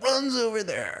everybody runs over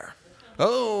there.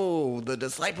 Oh, the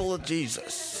disciple of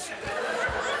Jesus.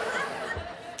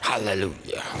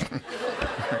 Hallelujah.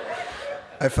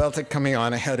 I felt it coming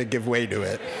on. I had to give way to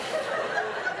it.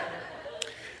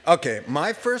 Okay,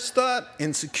 my first thought,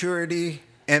 insecurity,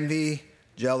 envy,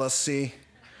 jealousy.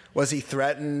 Was he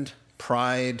threatened?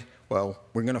 Pride? Well,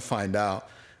 we're going to find out.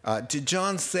 Did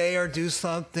John say or do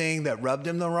something that rubbed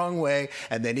him the wrong way,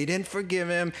 and then he didn't forgive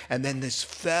him, and then this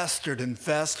festered and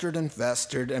festered and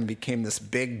festered and became this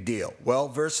big deal? Well,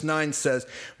 verse 9 says,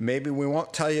 maybe we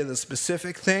won't tell you the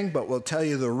specific thing, but we'll tell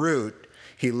you the root.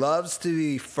 He loves to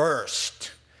be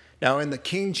first. Now, in the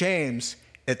King James,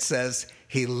 it says,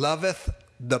 he loveth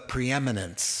the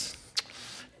preeminence.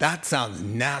 That sounds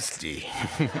nasty,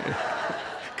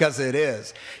 because it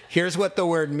is. Here's what the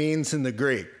word means in the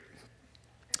Greek.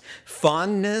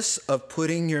 Fondness of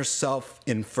putting yourself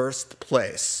in first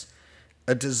place,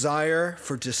 a desire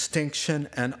for distinction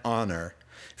and honor,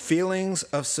 feelings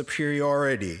of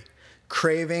superiority,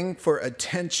 craving for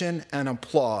attention and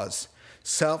applause,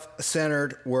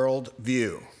 self-centered world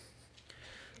view.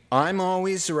 I'm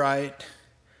always right.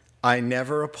 I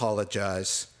never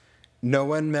apologize. No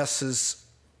one messes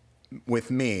with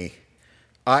me.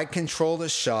 I control the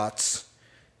shots.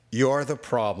 You're the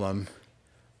problem.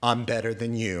 I'm better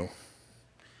than you.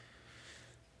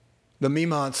 The me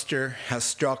monster has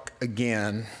struck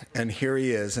again, and here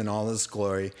he is in all his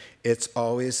glory. It's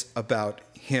always about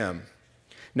him.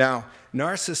 Now,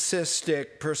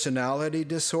 narcissistic personality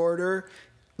disorder,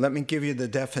 let me give you the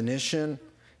definition,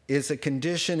 is a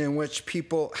condition in which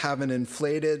people have an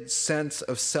inflated sense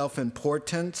of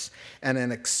self-importance and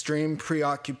an extreme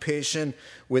preoccupation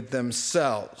with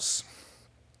themselves.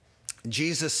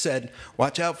 Jesus said,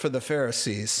 watch out for the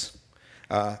Pharisees.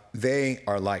 They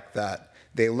are like that.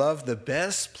 They love the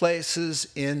best places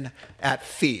at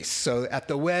feasts. So at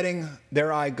the wedding,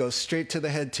 their eye goes straight to the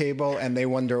head table, and they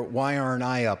wonder, why aren't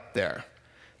I up there?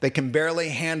 They can barely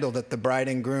handle that the bride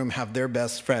and groom have their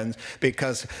best friends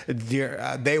because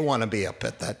they want to be up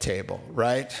at that table,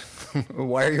 right?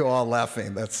 Why are you all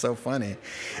laughing? That's so funny.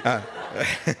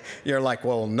 You're like,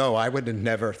 well, no, I would have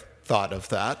never thought of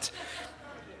that.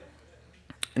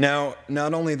 Now,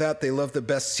 not only that, they love the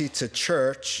best seats at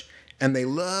church, and they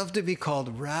love to be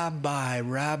called rabbi,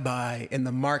 rabbi in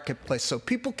the marketplace. So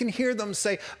people can hear them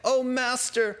say, oh,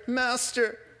 master,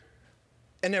 master.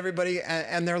 And everybody,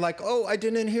 and they're like, oh, I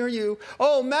didn't hear you.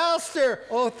 Oh, master.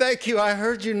 Oh, thank you. I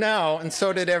heard you now. And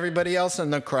so did everybody else in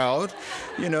the crowd.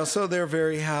 So they're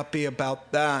very happy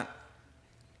about that.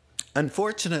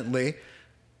 Unfortunately,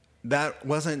 that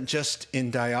wasn't just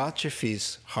in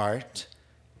Diotrephes' heart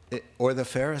or the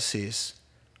Pharisees,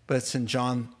 but it's in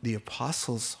John the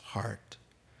Apostle's heart.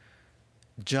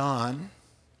 John,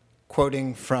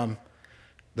 quoting from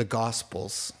the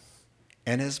Gospels,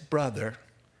 and his brother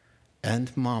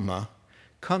and mama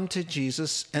come to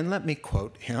Jesus, and let me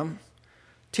quote him.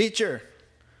 Teacher,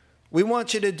 we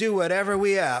want you to do whatever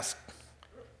we ask.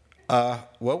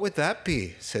 What would that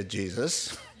be? Said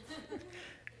Jesus.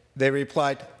 They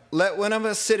replied, let one of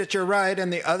us sit at your right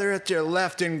and the other at your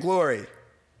left in glory.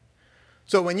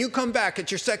 So when you come back at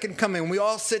your second coming, we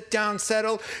all sit down,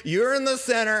 settle. You're in the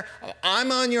center, I'm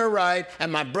on your right,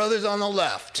 and my brother's on the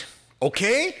left.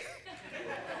 Okay?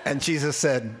 And Jesus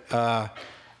said,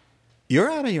 You're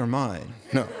out of your mind.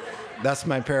 No, that's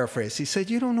my paraphrase. He said,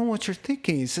 you don't know what you're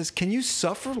thinking. He says, can you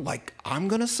suffer like I'm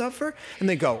going to suffer? And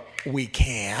they go, we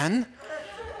can.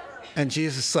 And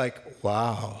Jesus is like,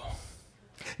 wow.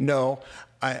 No,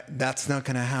 that's not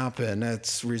going to happen.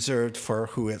 It's reserved for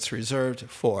who it's reserved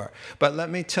for. But let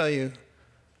me tell you,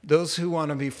 those who want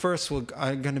to be first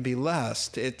are going to be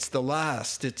last. It's the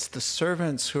last. It's the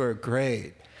servants who are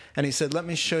great. And he said, let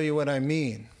me show you what I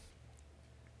mean.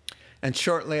 And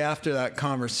shortly after that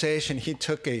conversation, he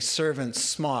took a servant's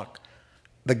smock,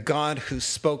 the God who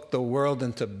spoke the world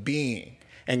into being,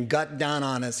 and got down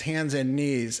on his hands and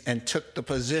knees and took the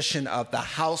position of the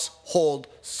household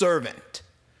servant,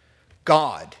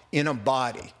 God in a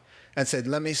body, and said,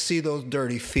 let me see those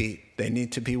dirty feet. They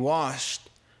need to be washed.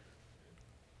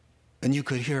 And you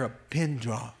could hear a pin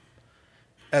drop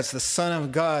as the Son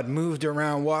of God moved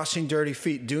around washing dirty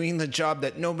feet, doing the job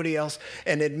that nobody else,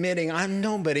 and admitting, I'm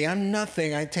nobody, I'm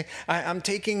nothing. I'm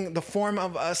taking the form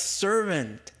of a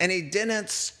servant. And he didn't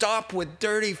stop with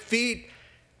dirty feet.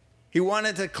 He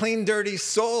wanted to clean dirty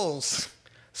souls.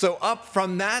 So up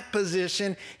from that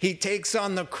position, he takes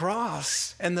on the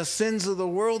cross and the sins of the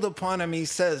world upon him. He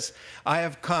says, I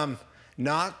have come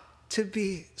not to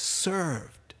be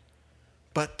served,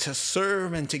 but to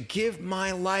serve and to give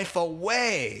my life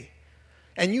away.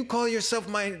 And you call yourself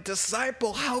my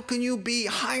disciple. How can you be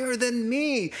higher than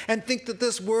me and think that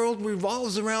this world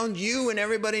revolves around you and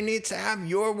everybody needs to have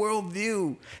your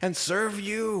worldview and serve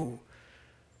you?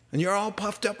 And you're all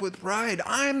puffed up with pride.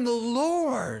 I'm the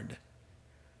Lord.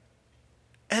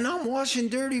 And I'm washing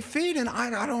dirty feet and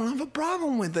I don't have a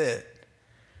problem with it.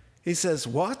 He says,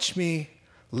 watch me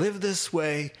live this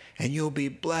way and you'll be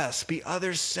blessed. Be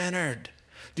others-centered.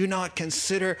 Do not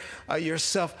consider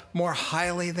yourself more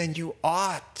highly than you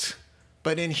ought,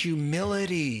 but in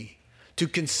humility, to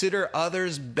consider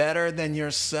others better than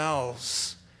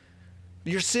yourselves.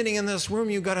 You're sitting in this room,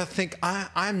 you've got to think,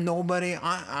 I'm nobody,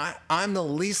 I'm the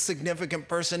least significant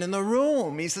person in the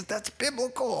room. He says, that's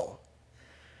biblical.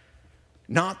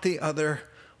 Not the other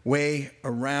way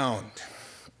around.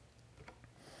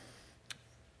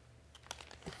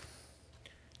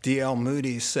 D.L.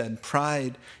 Moody said,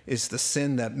 pride is the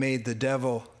sin that made the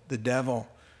devil the devil.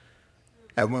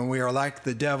 And when we are like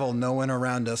the devil, no one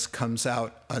around us comes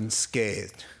out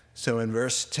unscathed. So in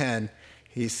verse 10,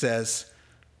 he says,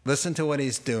 listen to what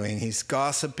he's doing. He's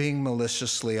gossiping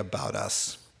maliciously about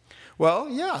us. Well,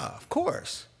 yeah, of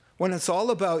course. When it's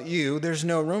all about you, there's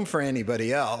no room for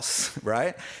anybody else,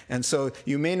 right? And so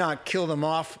you may not kill them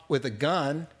off with a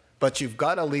gun, but you've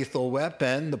got a lethal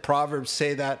weapon. The Proverbs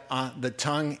say that the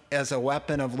tongue as a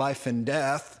weapon of life and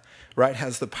death, right,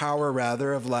 has the power,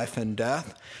 rather, of life and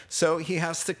death. So he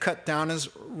has to cut down his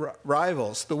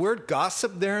rivals. The word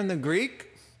gossip there in the Greek,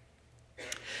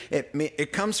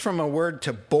 it comes from a word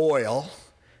to boil,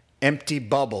 empty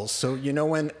bubbles. So you know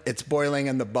when it's boiling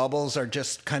and the bubbles are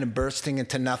just kind of bursting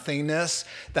into nothingness?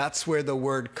 That's where the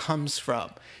word comes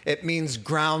from. It means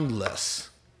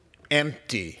groundless,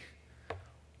 empty,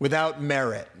 without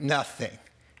merit, nothing.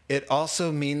 It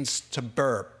also means to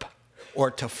burp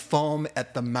or to foam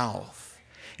at the mouth.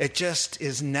 It just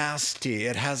is nasty.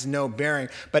 It has no bearing.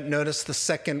 But notice the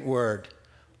second word,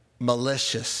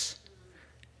 malicious.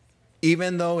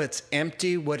 Even though it's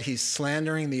empty, what he's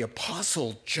slandering the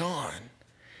Apostle John,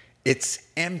 it's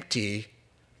empty,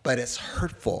 but it's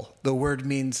hurtful. The word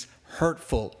means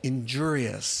hurtful,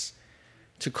 injurious,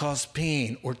 to cause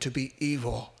pain or to be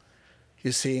evil.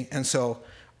 You see? And so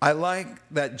I like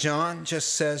that John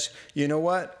just says, you know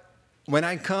what? When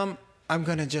I come, I'm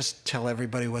going to just tell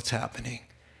everybody what's happening.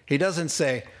 He doesn't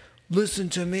say, listen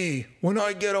to me. When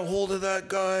I get a hold of that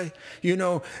guy,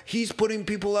 he's putting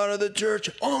people out of the church.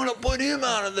 I'm going to put him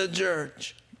out of the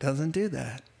church. Doesn't do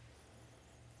that.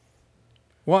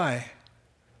 Why?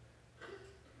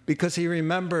 Because he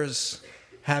remembers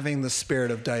having the spirit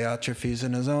of Diotrephes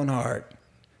in his own heart.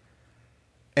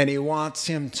 And he wants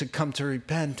him to come to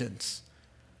repentance.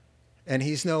 And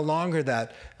he's no longer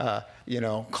that,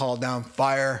 call down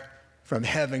fire from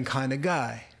heaven kind of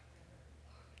guy.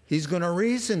 He's going to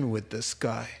reason with this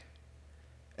guy.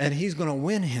 And he's going to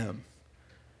win him.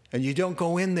 And you don't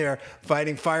go in there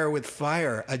fighting fire with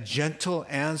fire. A gentle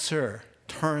answer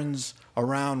turns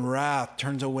around wrath,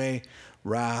 turns away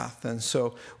wrath. And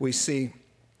so we see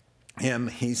him,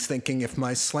 he's thinking, if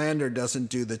my slander doesn't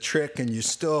do the trick and you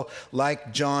still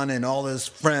like John and all his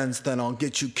friends, then I'll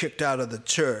get you kicked out of the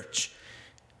church.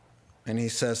 And he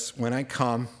says, when I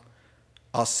come,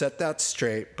 I'll set that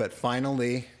straight. But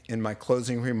finally, in my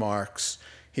closing remarks,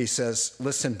 he says,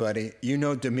 listen, buddy, you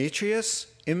know Demetrius?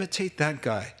 Imitate that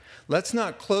guy. Let's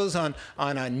not close on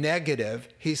a negative.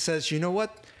 He says, you know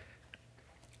what?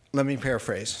 let me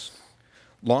paraphrase.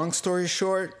 Long story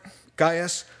short,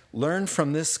 Gaius, learn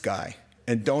from this guy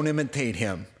and don't imitate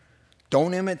him.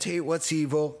 Don't imitate what's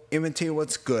evil, imitate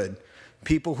what's good.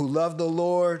 People who love the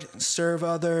Lord, serve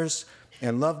others,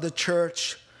 and love the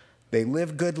church, they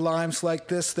live good lives like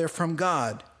this, they're from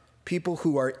God. People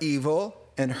who are evil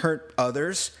and hurt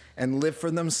others and live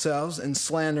for themselves and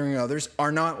slandering others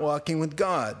are not walking with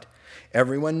God.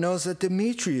 Everyone knows that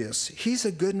Demetrius, he's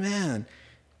a good man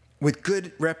with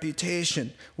good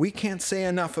reputation. We can't say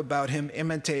enough about him,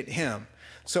 imitate him.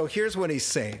 So here's what he's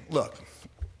saying. Look,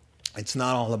 it's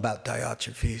not all about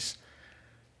Diotrephes.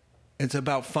 It's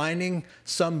about finding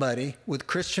somebody with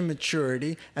Christian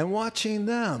maturity and watching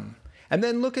them. And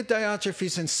then look at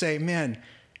Diotrephes and say, man,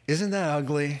 isn't that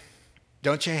ugly?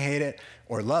 Don't you hate it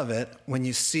or love it when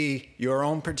you see your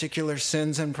own particular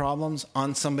sins and problems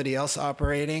on somebody else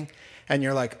operating? And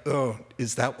you're like, oh,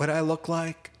 is that what I look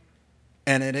like?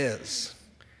 And it is.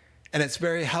 And it's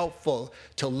very helpful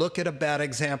to look at a bad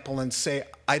example and say,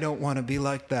 I don't want to be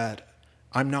like that.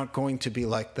 I'm not going to be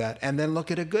like that. And then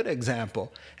look at a good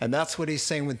example. And that's what he's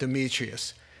saying with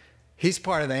Demetrius. He's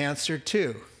part of the answer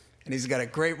too. And he's got a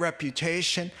great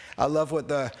reputation. I love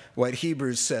what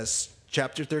Hebrews says,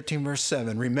 chapter 13, verse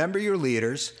 7. Remember your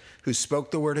leaders who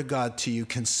spoke the word of God to you.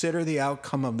 Consider the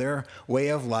outcome of their way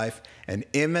of life and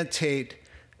imitate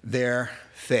their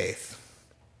faith.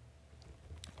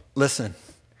 Listen,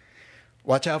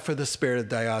 watch out for the spirit of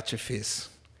Diotrephes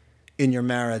in your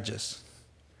marriages.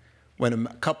 When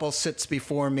a couple sits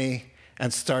before me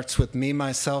and starts with me,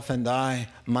 myself, and I,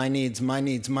 my needs,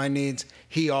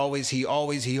 he always,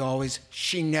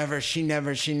 she never.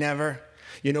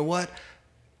 You know what?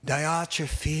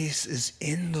 Diotrephes is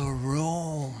in the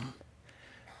room.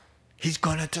 He's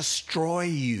going to destroy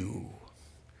you.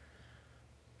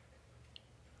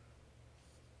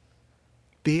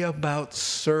 Be about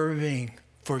serving,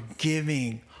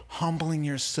 forgiving, humbling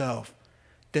yourself,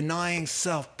 denying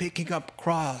self, picking up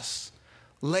cross.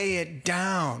 Lay it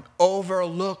down.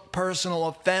 Overlook personal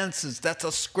offenses. That's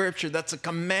a scripture. That's a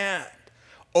command.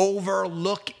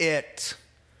 Overlook it.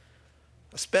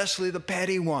 Especially the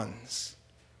petty ones.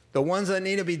 The ones that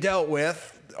need to be dealt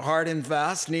with, hard and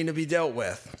fast, need to be dealt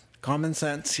with. Common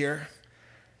sense here.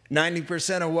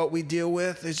 90% of what we deal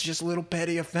with is just little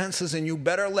petty offenses, and you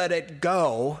better let it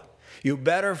go. You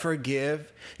better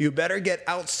forgive. You better get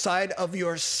outside of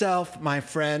yourself, my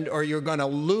friend, or you're going to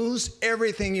lose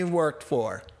everything you've worked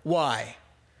for. Why?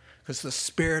 Because the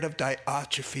spirit of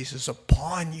Diotrephes is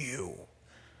upon you.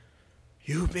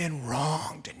 You've been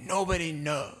wronged, and nobody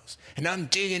knows, and I'm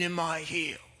digging in my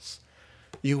heels.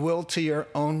 You will to your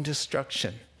own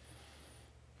destruction.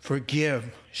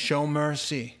 Forgive. Show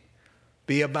mercy.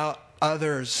 Be about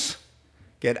others.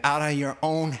 Get out of your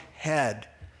own head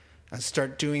and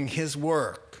start doing his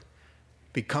work.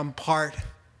 Become part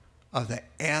of the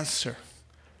answer.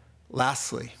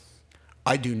 Lastly,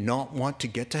 I do not want to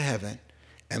get to heaven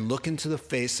and look into the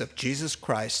face of Jesus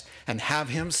Christ and have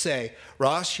him say,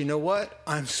 Ross, you know what?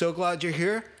 I'm so glad you're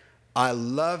here. I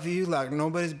love you like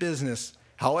nobody's business.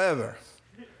 However,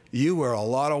 you were a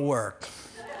lot of work.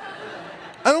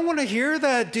 I don't want to hear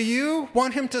that. Do you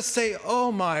want him to say,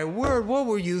 oh my word, what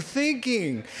were you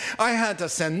thinking? I had to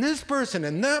send this person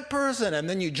and that person, and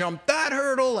then you jumped that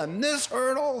hurdle and this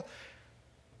hurdle.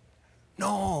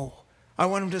 No. I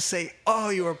want him to say,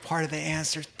 oh, you were part of the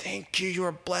answer. Thank you. You're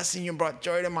a blessing. You brought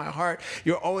joy to my heart.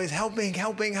 You're always helping.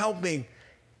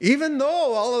 Even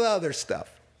though all of the other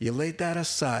stuff, you laid that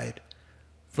aside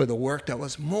for the work that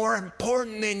was more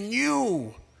important than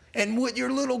you and what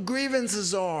your little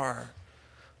grievances are.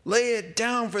 Lay it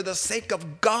down for the sake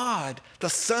of God,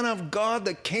 the Son of God,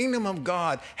 the kingdom of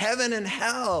God, heaven and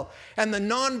hell, and the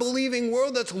non-believing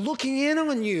world that's looking in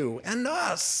on you and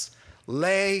us.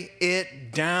 Lay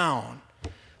it down.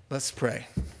 Let's pray.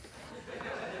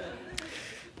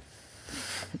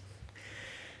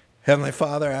 Heavenly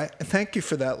Father, I thank you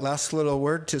for that last little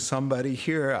word to somebody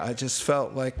here. I just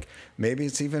felt like maybe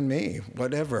it's even me,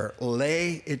 whatever.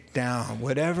 Lay it down.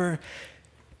 Whatever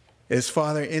is,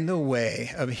 Father, in the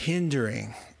way of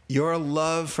hindering your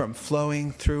love from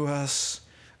flowing through us,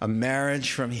 a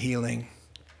marriage from healing,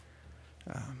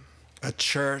 a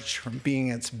church from being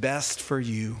its best for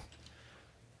you,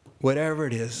 whatever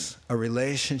it is, a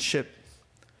relationship.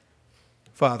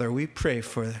 Father, we pray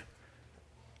for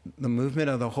the movement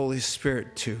of the Holy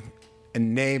Spirit to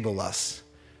enable us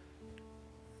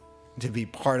to be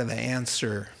part of the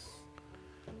answer,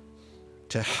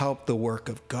 to help the work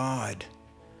of God.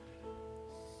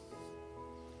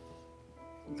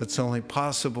 That's only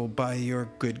possible by your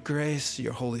good grace,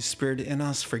 your Holy Spirit in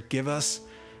us. Forgive us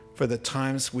for the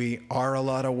times we are a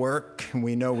lot of work, and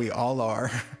we know we all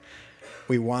are.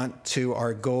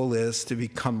 our goal is to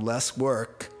become less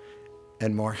work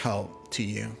and more help to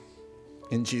you.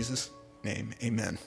 In Jesus' name, amen.